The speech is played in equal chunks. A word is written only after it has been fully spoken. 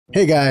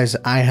Hey guys,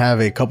 I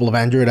have a couple of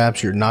Android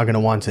apps you're not going to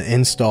want to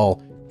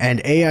install,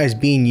 and AI is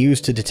being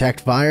used to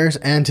detect fires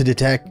and to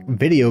detect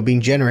video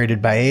being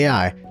generated by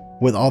AI.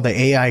 With all the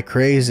AI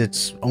craze,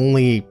 it's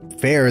only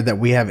fair that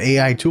we have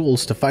AI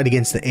tools to fight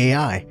against the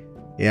AI.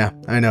 Yeah,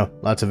 I know,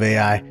 lots of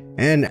AI,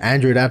 and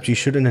Android apps you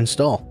shouldn't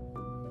install.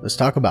 Let's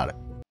talk about it.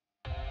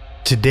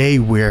 Today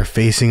we're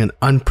facing an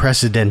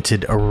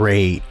unprecedented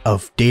array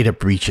of data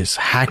breaches,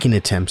 hacking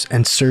attempts,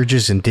 and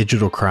surges in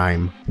digital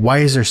crime. Why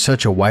is there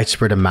such a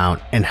widespread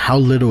amount, and how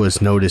little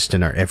is noticed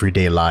in our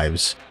everyday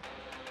lives?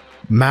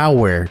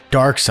 Malware,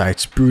 dark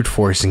sites, brute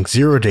forcing,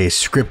 zero-day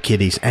script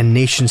kiddies, and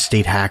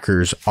nation-state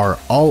hackers are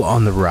all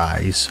on the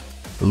rise.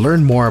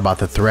 Learn more about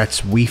the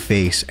threats we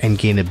face and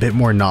gain a bit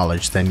more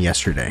knowledge than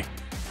yesterday.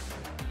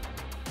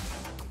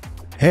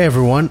 Hey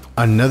everyone,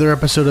 another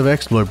episode of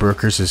Exploit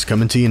Brokers is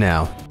coming to you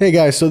now. Hey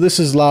guys, so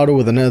this is Lauda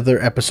with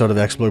another episode of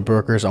Exploit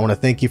Brokers. I want to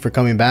thank you for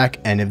coming back,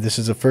 and if this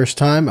is the first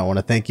time, I want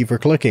to thank you for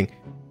clicking.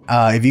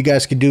 If you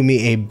guys could do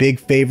me a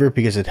big favor,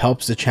 because it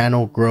helps the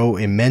channel grow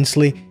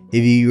immensely,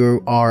 if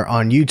you are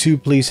on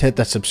YouTube, please hit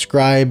that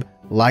subscribe,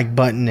 like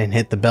button, and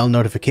hit the bell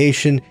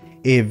notification.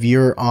 If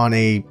you're on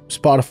a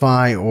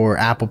Spotify or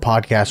Apple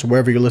Podcasts, or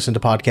wherever you listen to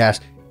podcasts,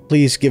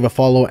 please give a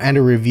follow and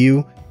a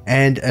review.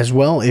 And as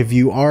well, if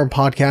you are a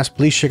podcast,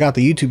 please check out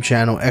the YouTube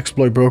channel,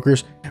 Exploit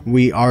Brokers.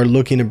 We are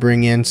looking to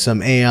bring in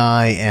some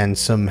AI and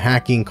some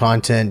hacking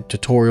content,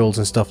 tutorials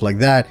and stuff like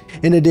that,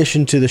 in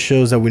addition to the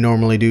shows that we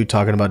normally do,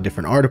 talking about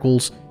different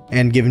articles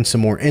and giving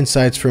some more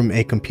insights from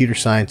a computer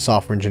science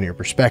software engineer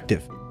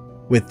perspective.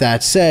 With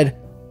that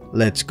said,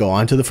 let's go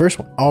on to the first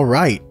one. All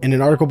right, in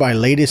an article by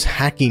Latest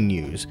Hacking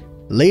News,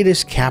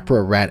 latest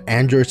Capra Rat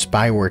Android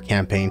spyware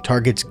campaign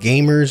targets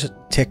gamers,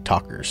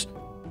 TikTokers.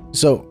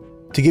 So,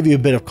 to give you a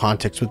bit of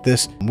context with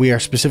this, we are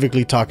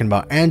specifically talking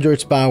about Android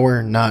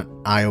spyware, not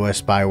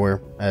iOS spyware,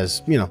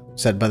 as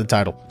said by the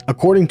title.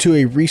 According to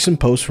a recent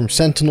post from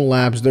Sentinel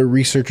Labs, their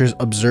researchers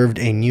observed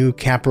a new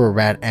Capra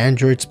Rat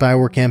Android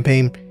spyware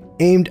campaign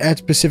aimed at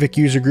specific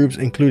user groups,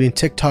 including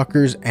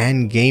TikTokers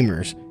and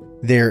gamers.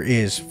 There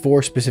is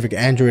 4 specific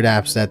Android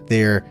apps that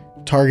they're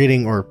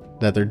targeting, or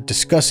that they're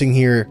discussing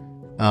here,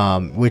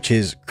 which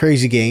is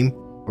Crazy Game,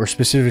 or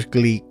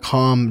specifically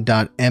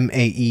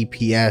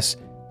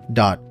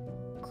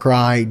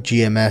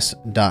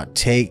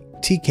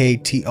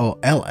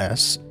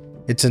com.maps.crygms.tktols.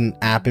 It's an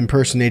app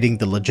impersonating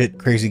the legit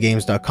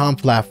crazygames.com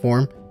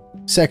platform.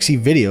 Sexy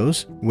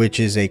Videos, which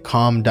is a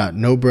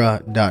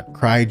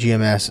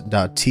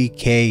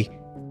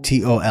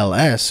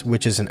com.nobra.crygms.tktols,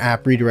 which is an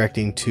app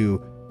redirecting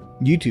to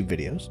YouTube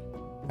videos.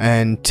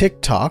 And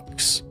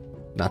TikToks,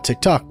 not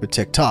TikTok, but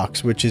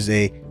TikToks, which is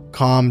a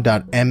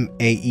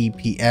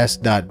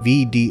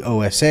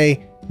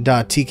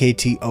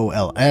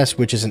com.maps.vdosa.tktols,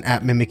 which is an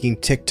app mimicking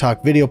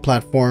TikTok video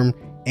platform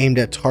aimed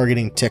at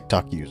targeting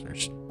TikTok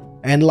users.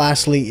 And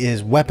lastly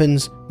is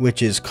Weapons,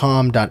 which is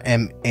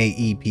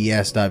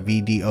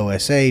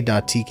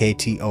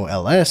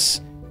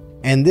com.maps.vdosa.tktols,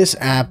 and this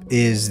app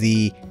is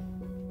the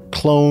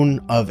clone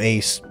of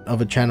a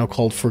channel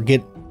called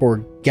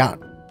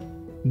Forgotten.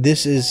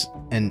 This is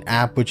an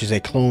app which is a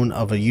clone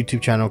of a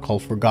YouTube channel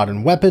called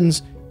Forgotten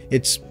Weapons.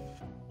 It's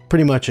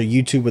pretty much a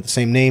YouTube with the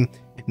same name.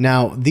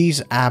 Now,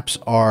 these apps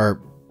are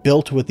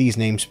built with these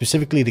names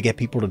specifically to get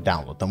people to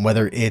download them,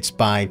 whether it's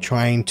by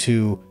trying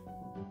to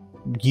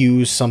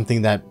use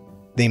something that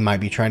they might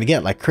be trying to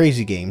get, like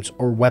Crazy Games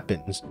or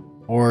Weapons,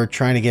 or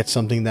trying to get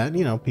something that,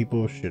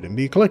 people shouldn't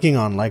be clicking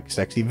on, like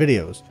Sexy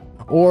Videos,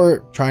 or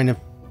trying to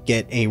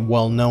get a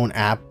well-known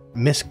app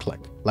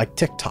misclick, like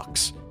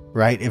TikToks,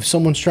 right? If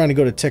someone's trying to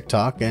go to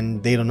TikTok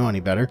and they don't know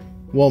any better,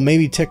 well,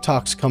 maybe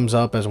TikToks comes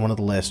up as one of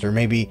the list, or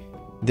maybe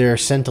they're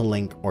sent a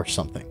link or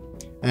something.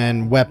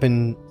 And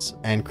Weapons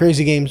and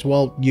Crazy Games,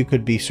 well, you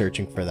could be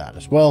searching for that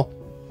as well.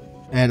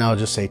 And I'll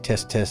just say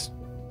tisk tisk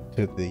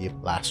to the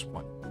last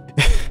one.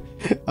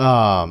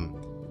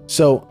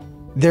 So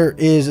there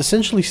is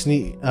essentially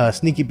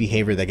sneaky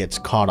behavior that gets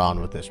caught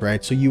on with this,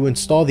 right? So you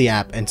install the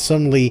app and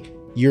suddenly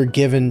you're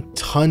given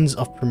tons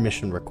of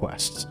permission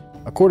requests.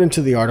 According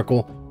to the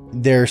article,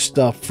 there's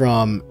stuff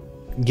from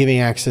giving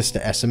access to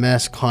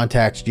SMS,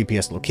 contacts,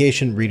 GPS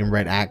location, read and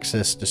write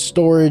access to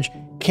storage,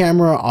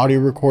 camera, audio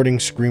recording,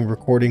 screen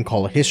recording,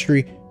 caller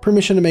history,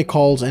 permission to make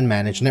calls, and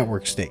manage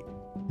network state.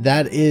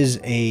 That is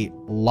a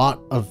lot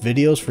of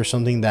videos for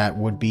something that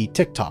would be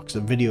TikToks, a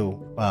video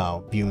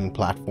viewing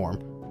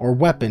platform, or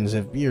Weapons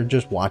if you're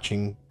just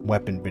watching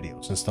weapon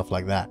videos and stuff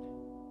like that.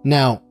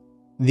 Now,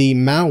 the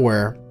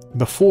malware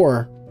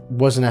before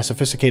wasn't as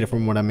sophisticated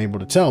from what I'm able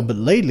to tell, but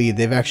lately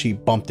they've actually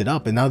bumped it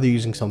up, and now they're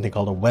using something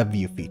called a web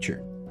view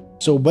feature.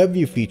 So web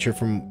view feature,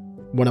 from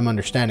what I'm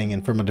understanding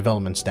and from a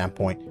development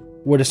standpoint,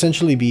 would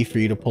essentially be for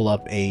you to pull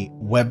up a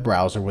web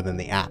browser within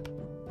the app.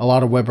 A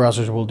lot of web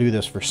browsers will do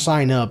this for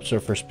signups or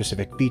for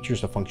specific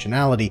features or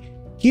functionality.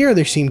 Here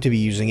they seem to be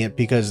using it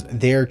because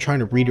they're trying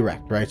to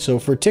redirect, right? So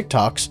for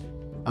TikToks,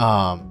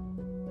 I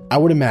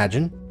would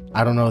imagine,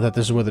 I don't know that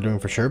this is what they're doing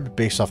for sure, but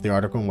based off the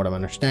article and what I'm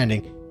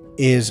understanding,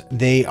 is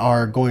they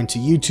are going to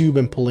YouTube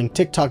and pulling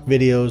TikTok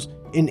videos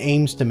in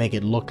aims to make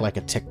it look like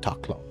a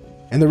TikTok clone.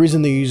 And the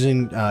reason they're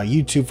using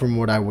YouTube, from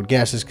what I would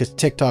guess, is because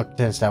TikTok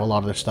tends to have a lot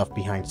of their stuff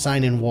behind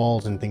sign-in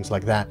walls and things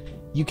like that.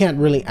 You can't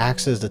really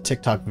access the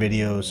TikTok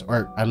videos,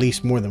 or at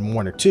least more than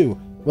one or two,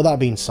 without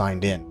being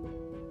signed in.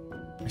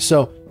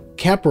 So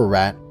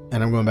CaproRat,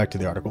 and I'm going back to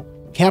the article,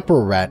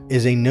 CaproRat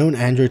is a known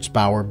Android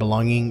spyware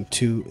belonging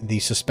to the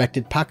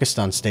suspected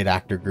Pakistan state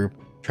actor group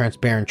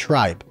Transparent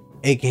Tribe,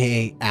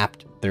 aka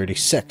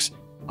Apt36,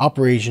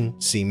 Operation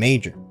C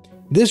Major.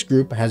 This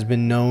group has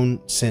been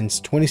known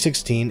since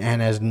 2016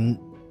 and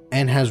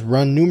has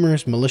run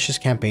numerous malicious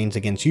campaigns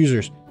against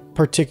users,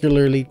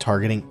 particularly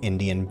targeting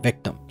Indian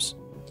victims.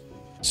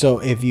 So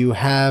if you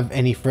have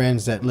any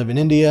friends that live in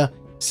India,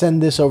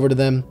 send this over to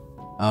them.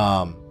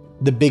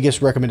 The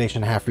biggest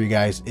recommendation I have for you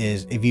guys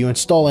is, if you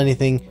install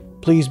anything,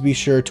 please be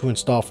sure to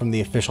install from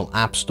the official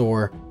app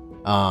store.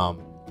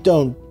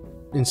 Don't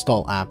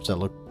install apps that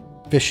look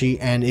fishy.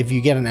 And if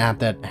you get an app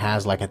that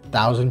has like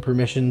 1,000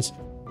 permissions,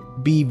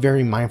 be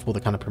very mindful of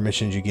the kind of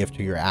permissions you give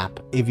to your app.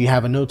 If you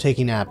have a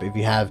note-taking app, if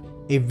you have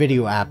a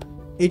video app,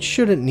 it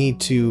shouldn't need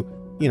to,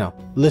 you know,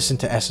 listen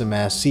to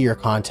SMS, see your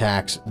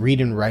contacts,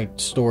 read and write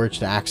storage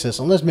to access,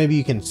 unless maybe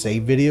you can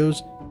save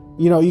videos.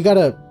 You know, you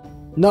gotta,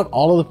 not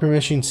all of the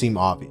permissions seem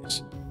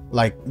obvious.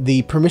 Like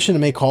the permission to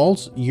make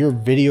calls, your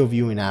video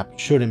viewing app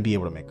shouldn't be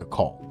able to make a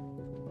call.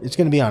 It's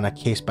going to be on a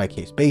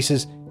case-by-case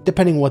basis,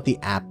 depending what the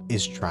app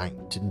is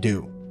trying to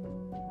do.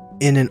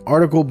 In an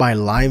article by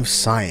Live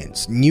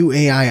Science, new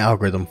AI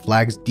algorithm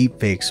flags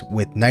deepfakes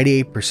with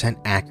 98%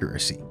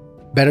 accuracy,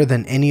 better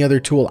than any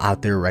other tool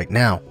out there right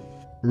now.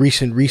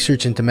 Recent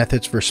research into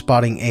methods for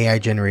spotting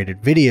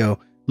AI-generated video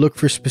look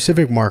for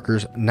specific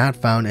markers not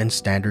found in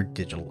standard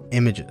digital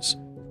images.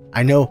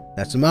 I know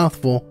that's a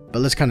mouthful, but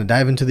let's kind of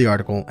dive into the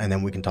article and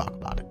then we can talk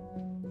about it.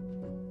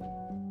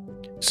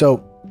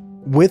 So,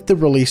 with the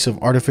release of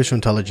artificial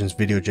intelligence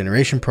video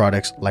generation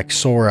products like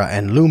Sora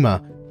and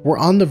Luma, we're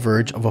on the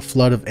verge of a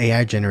flood of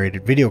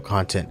AI-generated video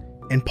content,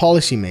 and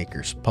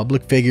policymakers,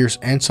 public figures,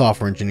 and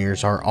software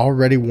engineers are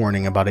already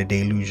warning about a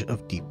deluge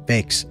of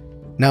deepfakes.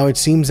 Now, it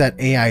seems that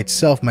AI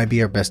itself might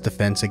be our best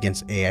defense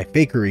against AI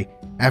fakery,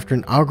 after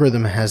an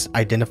algorithm has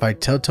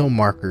identified telltale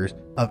markers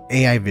of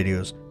AI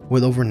videos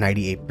with over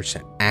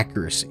 98%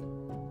 accuracy.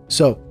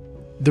 So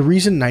the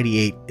reason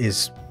 98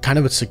 is kind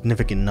of a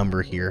significant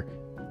number here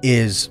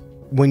is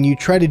when you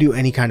try to do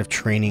any kind of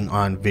training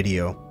on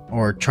video,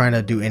 or trying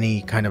to do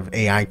any kind of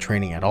AI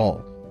training at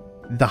all,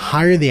 the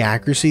higher the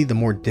accuracy, the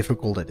more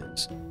difficult it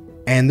is.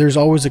 And there's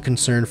always a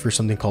concern for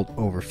something called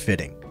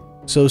overfitting.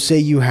 So say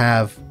you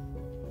have,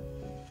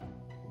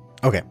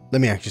 okay,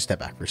 let me actually step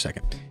back for a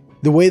second.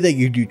 The way that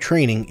you do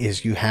training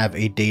is you have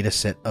a data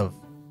set of,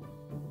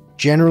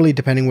 generally,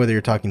 depending whether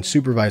you're talking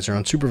supervised or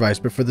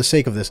unsupervised, but for the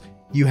sake of this,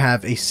 you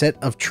have a set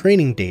of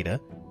training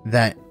data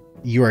that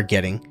you are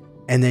getting,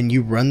 and then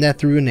you run that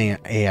through an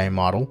AI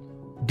model.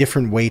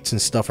 Different weights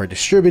and stuff are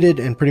distributed,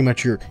 and pretty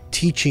much you're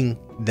teaching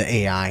the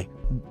AI,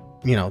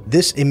 you know,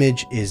 this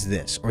image is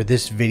this, or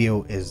this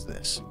video is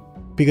this,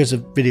 because a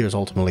video is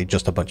ultimately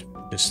just a bunch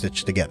of just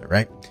stitched together,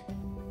 right?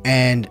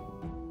 And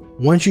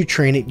once you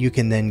train it, you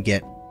can then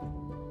get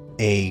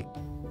a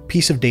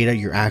piece of data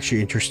you're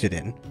actually interested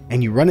in,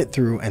 and you run it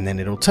through, and then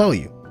it'll tell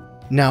you.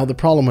 Now, the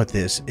problem with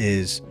this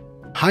is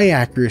high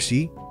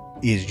accuracy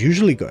is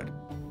usually good,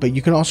 but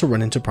you can also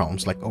run into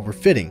problems like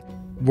overfitting,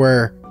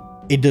 where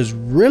it does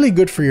really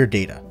good for your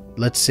data.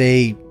 Let's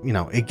say, you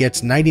know, it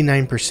gets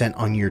 99%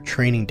 on your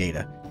training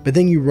data, but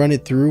then you run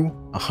it through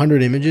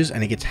 100 images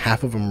and it gets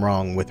half of them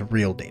wrong with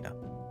real data.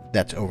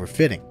 That's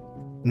overfitting.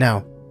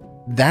 Now,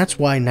 that's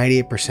why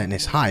 98%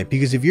 is high,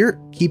 because if you're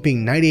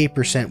keeping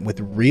 98% with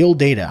real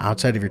data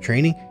outside of your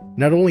training,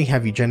 not only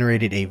have you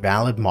generated a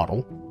valid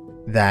model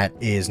that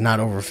is not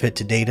overfit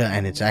to data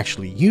and it's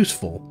actually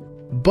useful,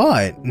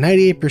 but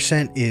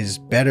 98% is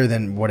better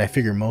than what I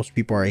figure most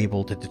people are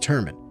able to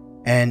determine.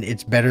 And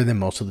it's better than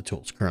most of the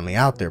tools currently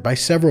out there by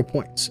several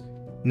points.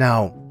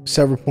 Now,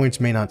 several points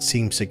may not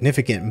seem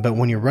significant, but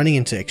when you're running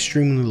into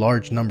extremely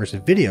large numbers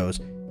of videos,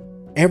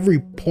 every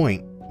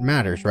point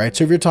matters, right?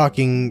 So if you're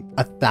talking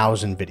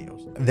 1,000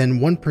 videos, then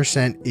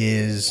 1%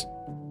 is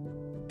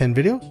 10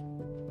 videos.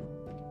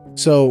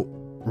 So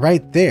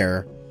right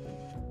there,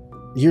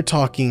 you're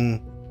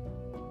talking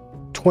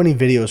 20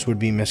 videos would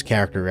be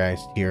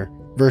mischaracterized here,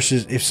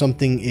 versus if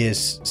something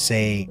is,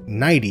 say,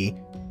 90,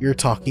 you're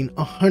talking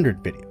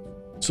 100 videos.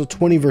 So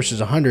 20 versus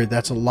 100,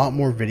 that's a lot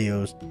more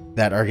videos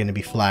that are going to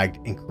be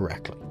flagged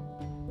incorrectly.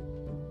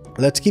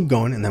 Let's keep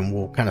going, and then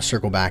we'll kind of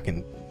circle back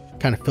and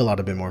kind of fill out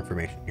a bit more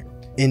information here.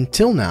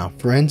 Until now,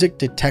 forensic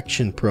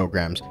detection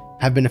programs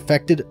have been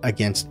affected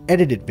against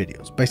edited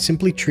videos by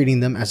simply treating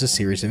them as a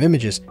series of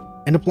images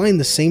and applying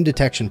the same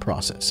detection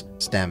process,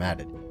 Stam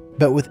added.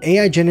 But with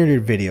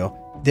AI-generated video,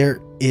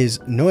 there is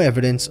no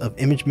evidence of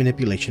image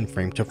manipulation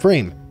frame to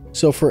frame.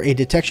 So for a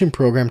detection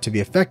program to be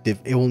effective,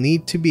 it will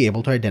need to be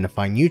able to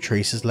identify new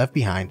traces left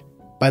behind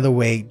by the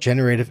way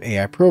generative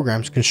AI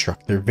programs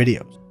construct their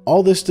videos.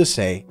 All this to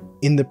say,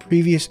 in the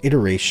previous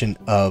iteration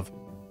of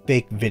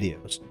fake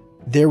videos,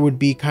 there would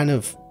be kind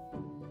of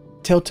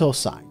telltale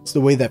signs,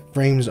 the way that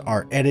frames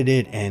are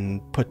edited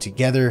and put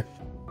together,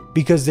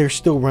 because they're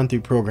still run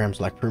through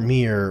programs like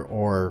Premiere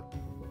or,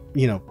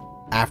 you know,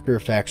 After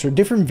Effects, or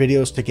different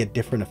videos to get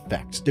different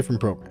effects,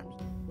 different programs.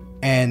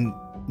 And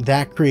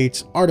that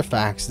creates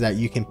artifacts that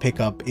you can pick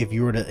up if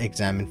you were to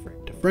examine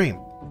frame to frame.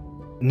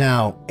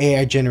 Now,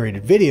 AI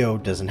generated video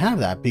doesn't have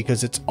that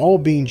because it's all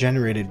being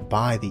generated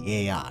by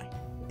the AI.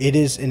 It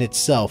is in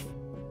itself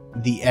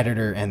the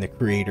editor and the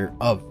creator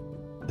of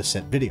the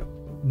said video.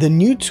 The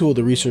new tool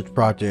the research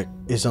project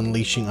is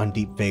unleashing on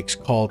deepfakes,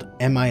 called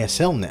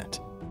MISLnet,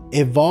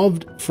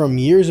 evolved from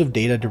years of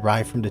data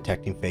derived from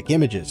detecting fake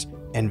images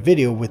and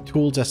video with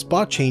tools that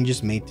spot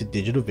changes made to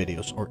digital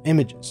videos or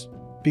images.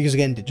 Because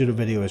again, digital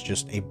video is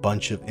just a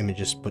bunch of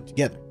images put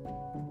together.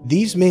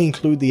 These may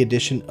include the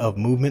addition of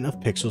movement of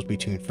pixels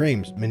between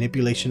frames,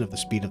 manipulation of the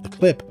speed of the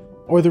clip,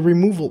 or the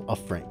removal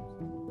of frames.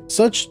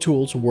 Such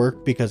tools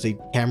work because a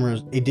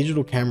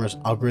digital camera's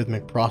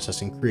algorithmic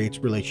processing creates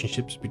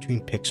relationships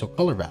between pixel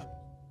color values.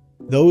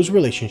 Those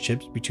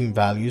relationships between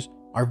values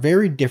are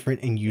very different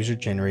in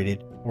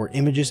user-generated or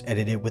images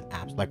edited with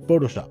apps like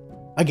Photoshop.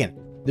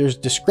 Again, there's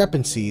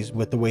discrepancies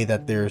with the way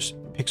that there's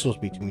pixels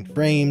between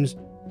frames,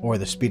 or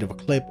the speed of a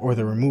clip, or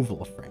the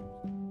removal of frames.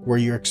 Where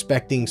you're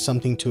expecting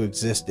something to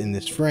exist in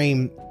this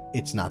frame,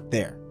 it's not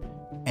there.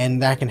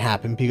 And that can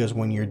happen because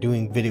when you're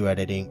doing video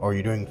editing or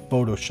you're doing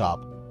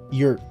Photoshop,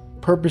 you're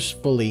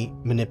purposefully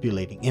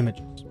manipulating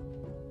images.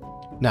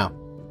 Now,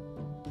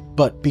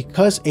 but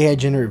because AI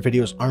generated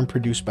videos aren't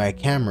produced by a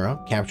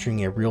camera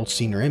capturing a real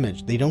scene or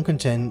image, they don't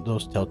contain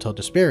those telltale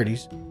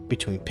disparities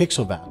between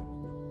pixel values.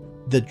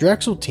 The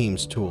Drexel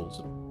team's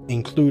tools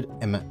include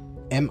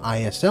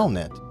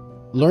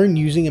MISLnet, learn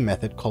using a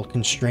method called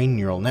constrained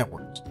neural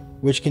networks,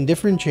 which can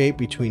differentiate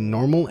between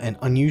normal and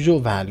unusual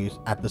values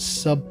at the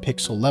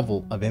sub-pixel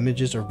level of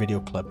images or video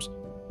clips,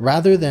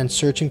 rather than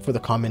searching for the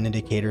common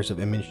indicators of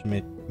image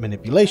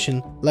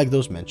manipulation like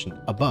those mentioned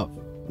above.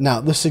 Now,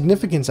 the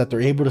significance that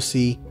they're able to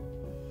see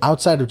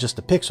outside of just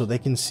a pixel, they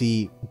can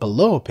see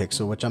below a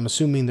pixel, which I'm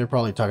assuming they're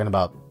probably talking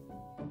about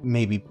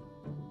maybe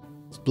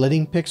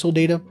splitting pixel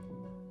data.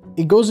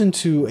 It goes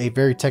into a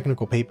very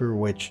technical paper,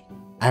 which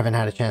I haven't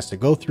had a chance to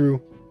go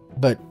through,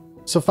 but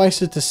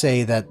suffice it to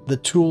say that the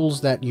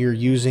tools that you're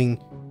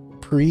using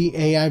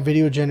pre-AI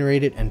video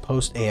generated and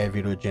post-AI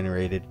video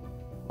generated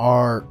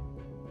are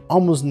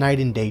almost night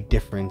and day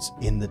difference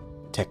in the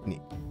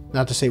technique.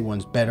 Not to say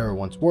one's better or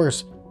one's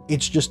worse,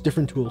 it's just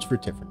different tools for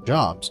different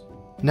jobs.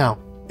 Now,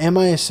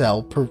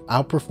 MISL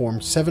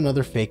outperformed 7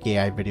 other fake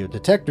AI video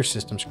detector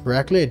systems,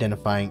 correctly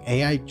identifying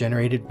AI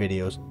generated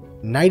videos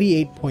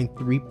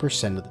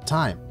 98.3% of the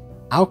time,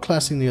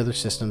 outclassing the other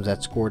systems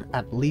that scored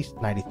at least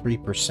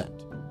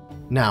 93%.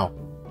 Now,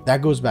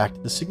 that goes back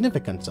to the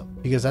significance of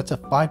it, because that's a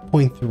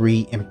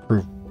 5.3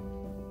 improvement.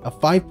 A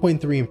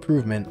 5.3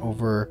 improvement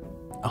over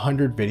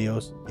 100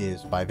 videos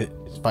is 5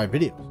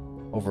 videos.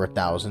 Over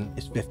 1,000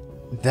 is 50.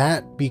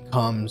 That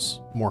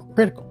becomes more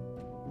critical.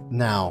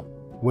 Now,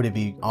 would it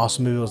be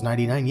awesome if it was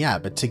 99? Yeah,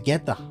 but to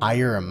get the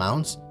higher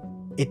amounts,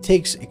 it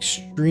takes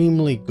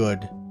extremely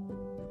good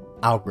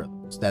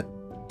algorithms that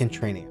can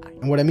train AI.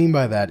 And what I mean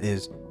by that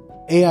is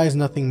AI is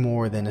nothing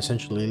more than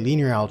essentially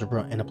linear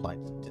algebra and applied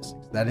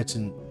statistics. That it's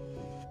a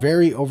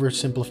very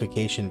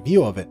oversimplification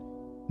view of it,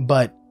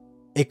 but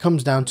it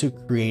comes down to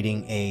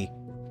creating a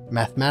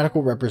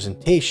mathematical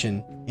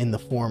representation in the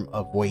form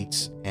of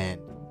weights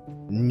and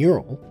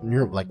neural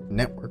like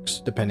networks,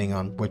 depending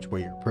on which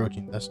way you're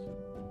approaching this,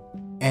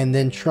 and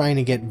then trying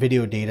to get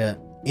video data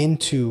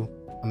into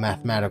a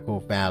mathematical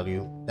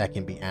value that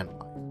can be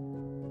analyzed.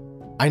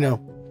 I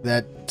know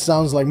that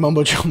sounds like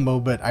mumbo jumbo,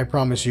 but I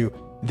promise you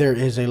there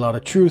is a lot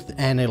of truth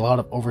and a lot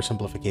of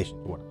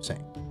oversimplification to what I'm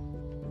saying.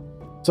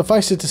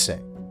 Suffice it to say,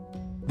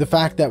 the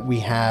fact that we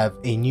have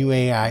a new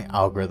AI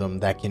algorithm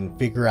that can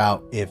figure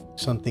out if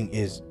something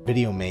is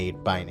video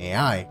made by an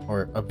AI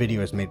or a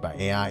video is made by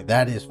AI,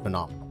 that is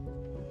phenomenal.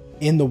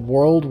 In the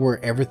world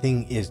where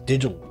everything is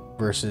digital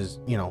versus,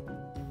 you know,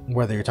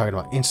 whether you're talking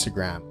about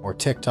Instagram or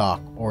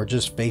TikTok or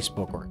just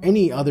Facebook or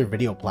any other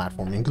video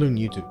platform, including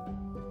YouTube,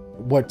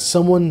 what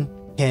someone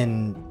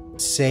can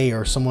say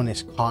or someone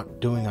is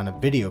caught doing on a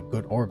video,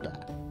 good or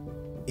bad,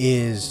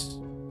 is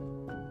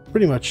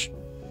pretty much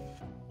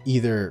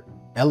either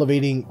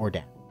elevating or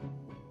down.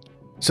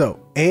 So,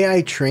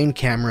 AI trained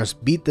cameras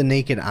beat the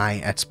naked eye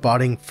at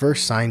spotting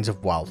first signs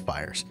of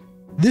wildfires.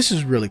 This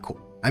is really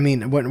cool. I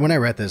mean, when I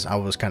read this, I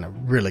was kind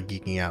of really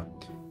geeking out.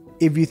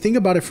 If you think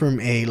about it from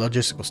a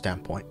logistical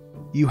standpoint,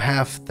 you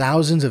have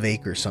thousands of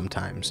acres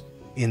sometimes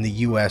in the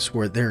US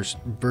where there's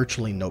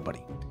virtually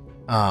nobody.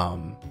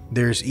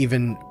 There's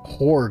even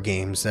horror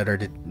games that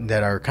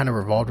are kind of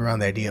revolved around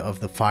the idea of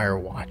the fire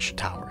watch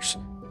towers,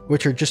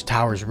 which are just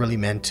towers really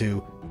meant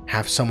to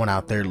have someone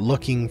out there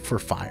looking for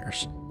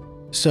fires.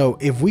 So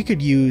if we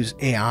could use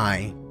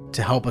AI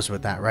to help us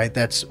with that, right?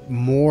 That's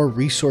more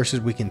resources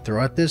we can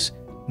throw at this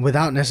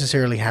without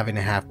necessarily having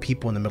to have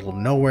people in the middle of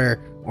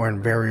nowhere or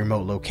in very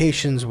remote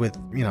locations with,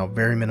 you know,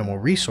 very minimal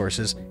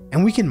resources.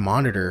 And we can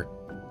monitor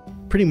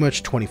pretty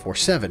much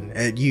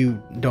 24/7.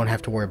 You don't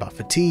have to worry about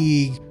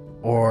fatigue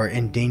or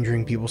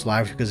endangering people's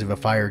lives, because if a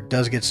fire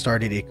does get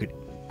started, it could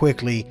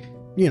quickly,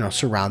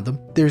 surround them.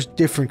 There's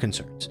different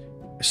concerns.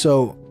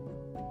 So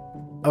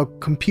a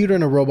computer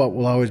and a robot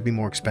will always be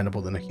more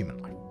expendable than a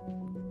human life.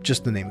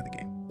 Just the name of the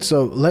game.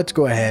 So let's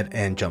go ahead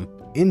and jump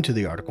into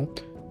the article.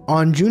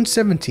 On June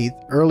 17th,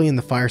 early in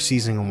the fire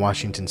season in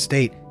Washington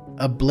state,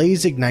 a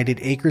blaze ignited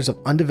acres of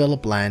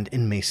undeveloped land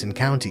in Mason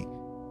County,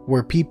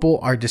 where people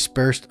are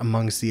dispersed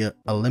amongst the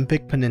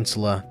Olympic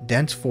Peninsula,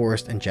 dense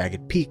forest, and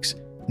jagged peaks.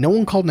 No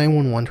one called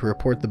 911 to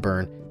report the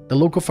burn. The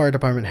local fire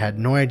department had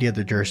no idea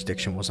the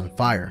jurisdiction was on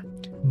fire.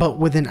 But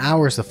within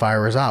hours, the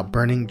fire was out,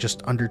 burning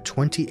just under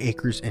 20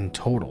 acres in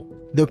total.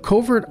 The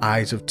covert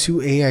eyes of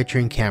 2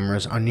 AI-trained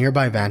cameras on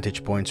nearby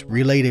vantage points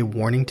relayed a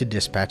warning to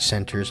dispatch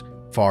centers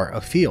far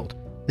afield.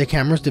 The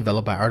cameras,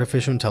 developed by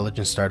artificial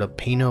intelligence startup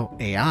Pano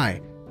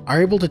AI,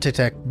 are able to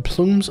detect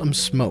plumes of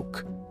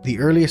smoke, the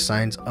earliest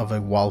signs of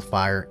a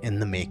wildfire in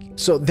the making.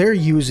 So they're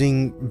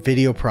using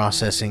video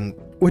processing,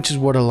 which is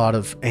what a lot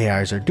of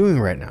AIs are doing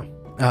right now.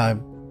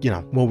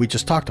 Well, we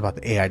just talked about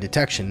the AI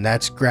detection.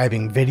 That's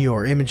grabbing video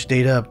or image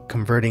data,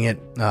 converting it.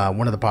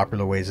 One of the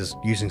popular ways is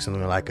using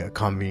something like a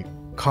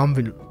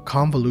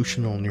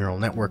convolutional neural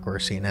network, or a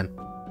CNN.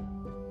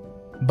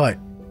 But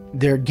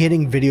they're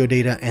getting video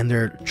data and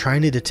they're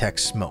trying to detect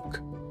smoke.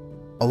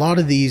 A lot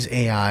of these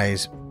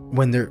AIs,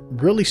 when they're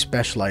really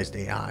specialized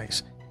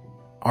AIs,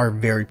 are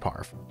very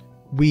powerful.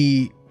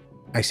 But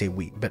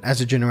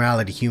as a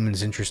generality,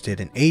 humans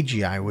interested in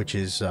AGI, which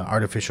is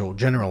artificial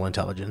general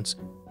intelligence,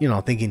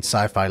 thinking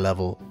sci-fi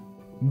level,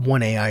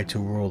 one AI to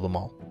rule them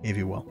all, if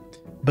you will.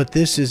 But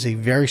this is a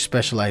very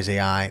specialized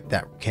AI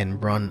that can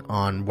run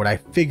on what I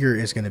figure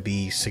is going to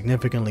be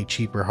significantly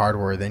cheaper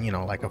hardware than,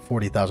 like a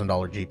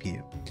 $40,000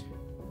 GPU.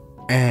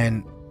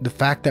 And the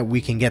fact that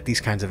we can get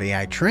these kinds of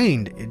AI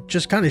trained, it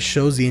just kind of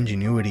shows the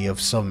ingenuity of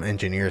some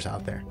engineers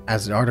out there.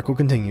 As the article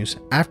continues,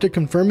 after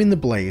confirming the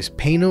blaze,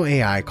 Pano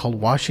AI called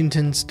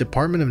Washington's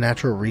Department of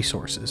Natural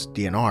Resources,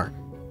 DNR,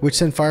 which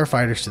sent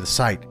firefighters to the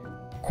site.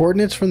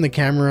 Coordinates from the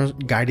camera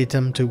guided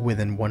them to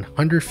within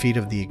 100 feet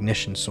of the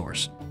ignition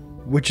source,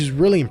 which is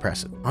really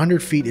impressive.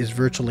 100 feet is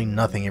virtually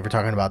nothing if you're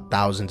talking about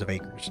thousands of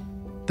acres.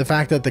 The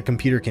fact that the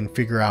computer can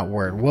figure out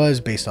where it was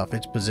based off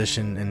its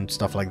position and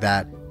stuff like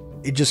that,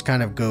 it just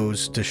kind of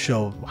goes to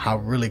show how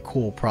really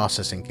cool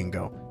processing can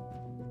go.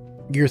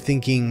 You're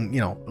thinking,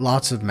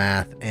 lots of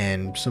math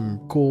and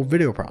some cool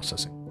video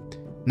processing.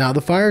 Now,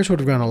 the fires would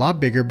have gone a lot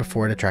bigger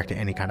before it attracted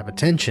any kind of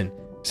attention,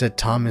 said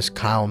Thomas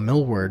Kyle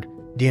Millward,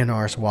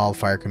 DNR's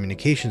wildfire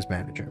communications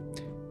manager.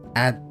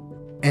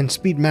 And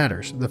speed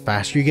matters. The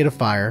faster you get a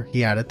fire,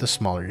 he added, the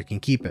smaller you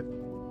can keep it.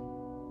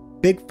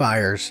 Big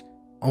fires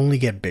only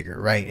get bigger,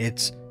 right?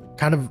 It's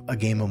kind of a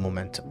game of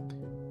momentum.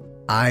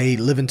 I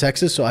live in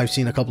Texas, so I've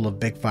seen a couple of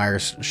big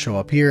fires show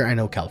up here. I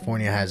know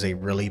California has a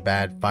really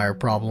bad fire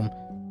problem,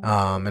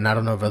 and I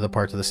don't know if other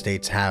parts of the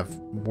states have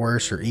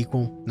worse or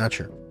equal, not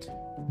sure.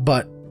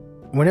 But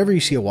whenever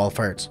you see a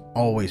wildfire, it's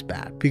always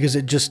bad because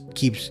it just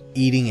keeps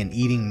eating and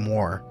eating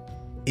more.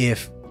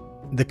 If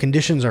the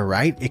conditions are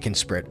right, it can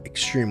spread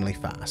extremely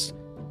fast.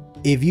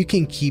 If you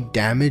can keep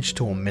damage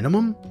to a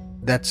minimum,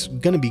 that's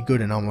going to be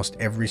good in almost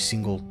every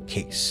single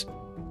case.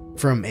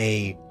 From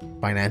a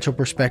financial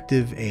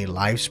perspective, a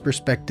lives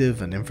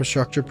perspective, an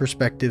infrastructure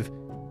perspective,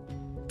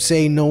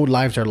 say no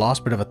lives are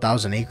lost, but if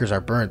 1,000 acres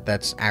are burnt,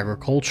 that's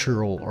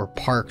agricultural or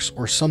parks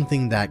or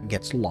something that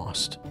gets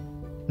lost.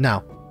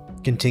 Now,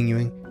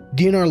 continuing,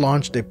 DNR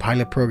launched a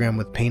pilot program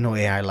with Pano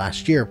AI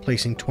last year,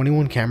 placing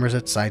 21 cameras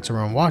at sites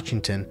around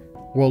Washington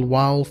where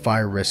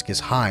wildfire risk is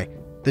high.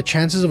 The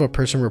chances of a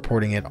person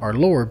reporting it are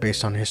lower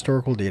based on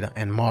historical data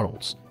and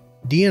models.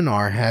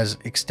 DNR has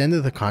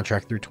extended the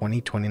contract through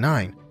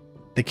 2029.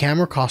 The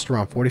camera cost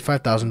around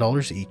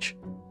 $45,000 each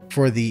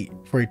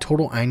for a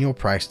total annual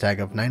price tag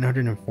of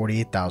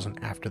 $948,000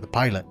 after the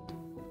pilot.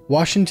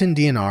 Washington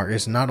DNR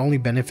is not only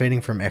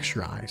benefiting from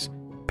extra eyes.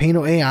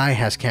 Pano AI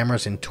has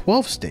cameras in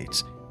 12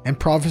 states and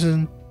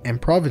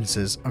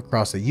provinces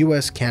across the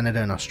US,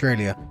 Canada, and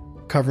Australia,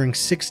 covering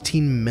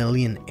 16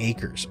 million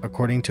acres,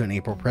 according to an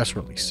April press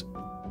release.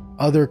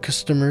 Other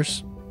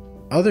customers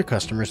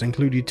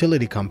include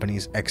utility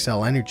companies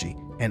Xcel Energy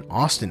and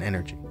Austin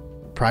Energy,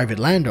 private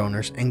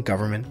landowners, and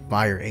government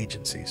fire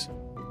agencies.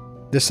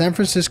 The San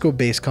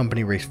Francisco-based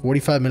company raised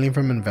 $45 million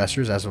from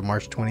investors as of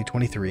March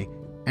 2023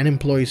 and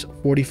employs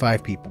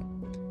 45 people.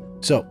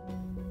 So,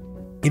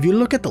 if you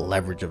look at the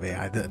leverage of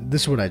AI,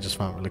 this is what I just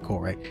found really cool,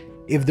 right?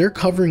 If they're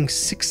covering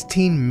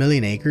 16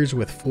 million acres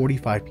with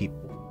 45 people,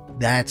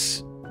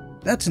 that's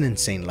an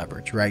insane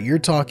leverage, right? You're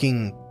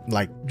talking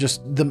like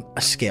just the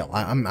scale.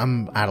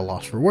 I'm at a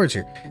loss for words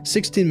here.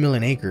 16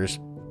 million acres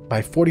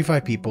by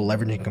 45 people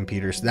leveraging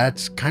computers.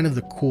 That's kind of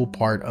the cool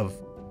part of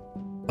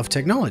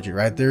technology,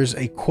 right? There's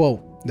a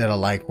quote that I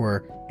like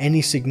where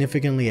any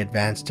significantly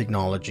advanced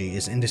technology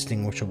is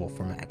indistinguishable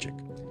from magic.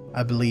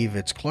 I believe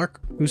it's Clark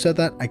who said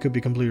that. I could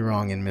be completely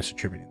wrong in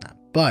misattributing that,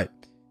 but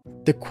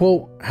the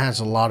quote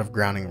has a lot of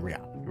grounding in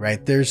reality, right?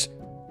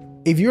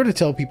 If you were to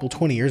tell people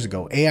 20 years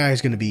ago AI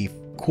is going to be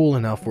cool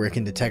enough where it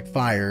can detect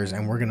fires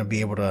and we're going to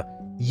be able to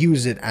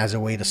use it as a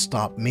way to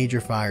stop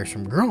major fires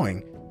from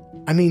growing.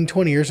 I mean,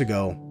 20 years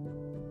ago,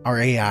 our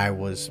AI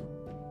was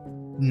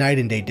night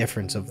and day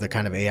difference of the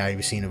kind of AI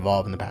we've seen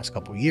evolve in the past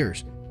couple of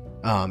years.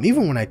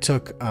 Even when I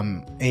took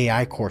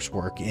AI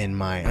coursework in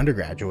my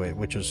undergraduate,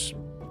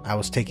 I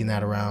was taking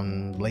that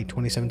around late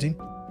 2017,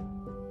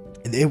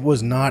 it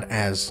was not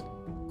as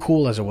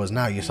cool as it was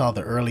now. You saw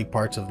the early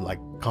parts of like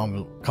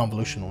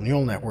convolutional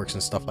neural networks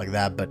and stuff like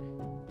that, but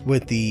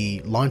with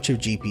the launch of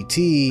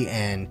GPT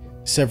and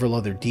several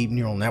other deep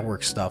neural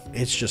network stuff,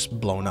 it's just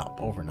blown up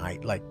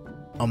overnight, like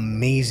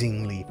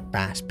amazingly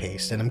fast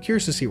paced, and I'm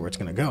curious to see where it's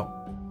going to go.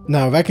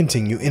 Now, if I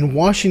continue, in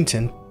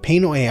Washington,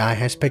 Pano AI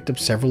has picked up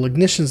several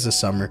ignitions this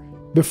summer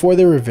before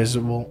they were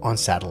visible on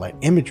satellite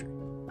imagery,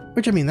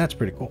 which, I mean, that's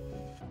pretty cool.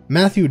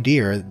 Matthew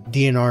Deere,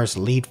 DNR's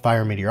lead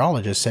fire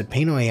meteorologist, said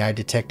Pano AI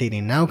detected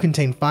a now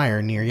contained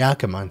fire near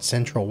Yakima in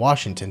central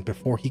Washington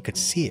before he could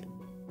see it,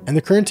 and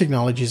the current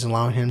technology is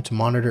allowing him to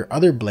monitor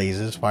other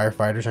blazes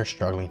firefighters are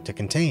struggling to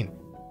contain.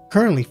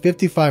 Currently,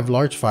 55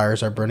 large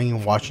fires are burning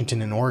in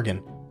Washington and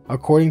Oregon,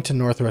 according to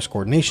Northwest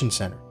Coordination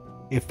Center.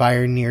 A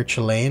fire near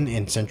Chilean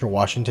in central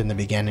Washington that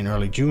began in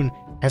early June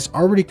has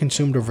already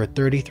consumed over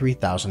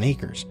 33,000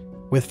 acres.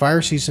 With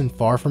fire season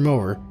far from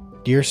over,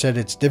 Deere said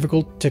it's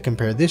difficult to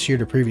compare this year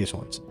to previous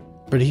ones,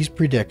 but he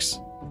predicts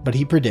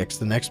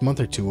the next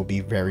month or two will be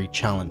very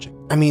challenging.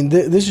 I mean,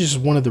 this is just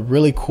one of the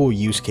really cool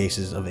use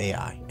cases of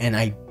AI, and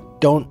I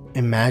don't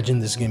imagine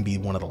this is going to be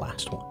one of the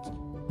last ones.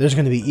 There's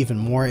going to be even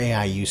more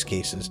AI use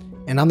cases,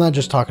 and I'm not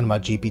just talking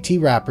about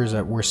GPT wrappers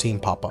that we're seeing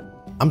pop up.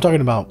 I'm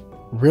talking about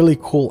really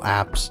cool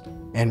apps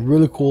and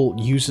really cool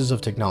uses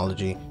of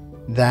technology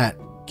that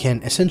can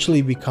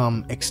essentially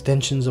become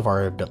extensions of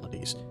our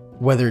abilities,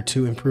 whether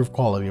to improve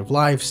quality of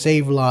life,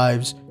 save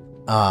lives,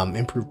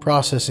 improve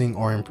processing,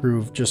 or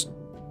improve just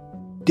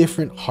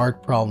different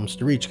hard problems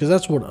to reach, because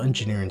that's what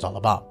engineering is all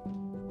about.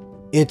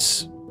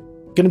 It's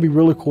going to be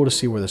really cool to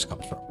see where this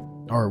comes from,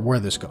 or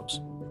where this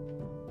goes.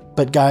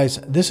 But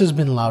guys, this has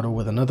been Laudo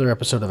with another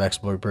episode of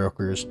Exploit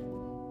Brokers.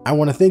 I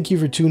want to thank you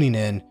for tuning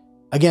in.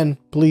 Again,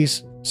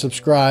 please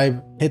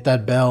subscribe, hit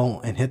that bell,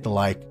 and hit the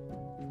like,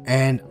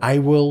 and I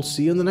will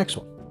see you in the next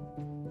one.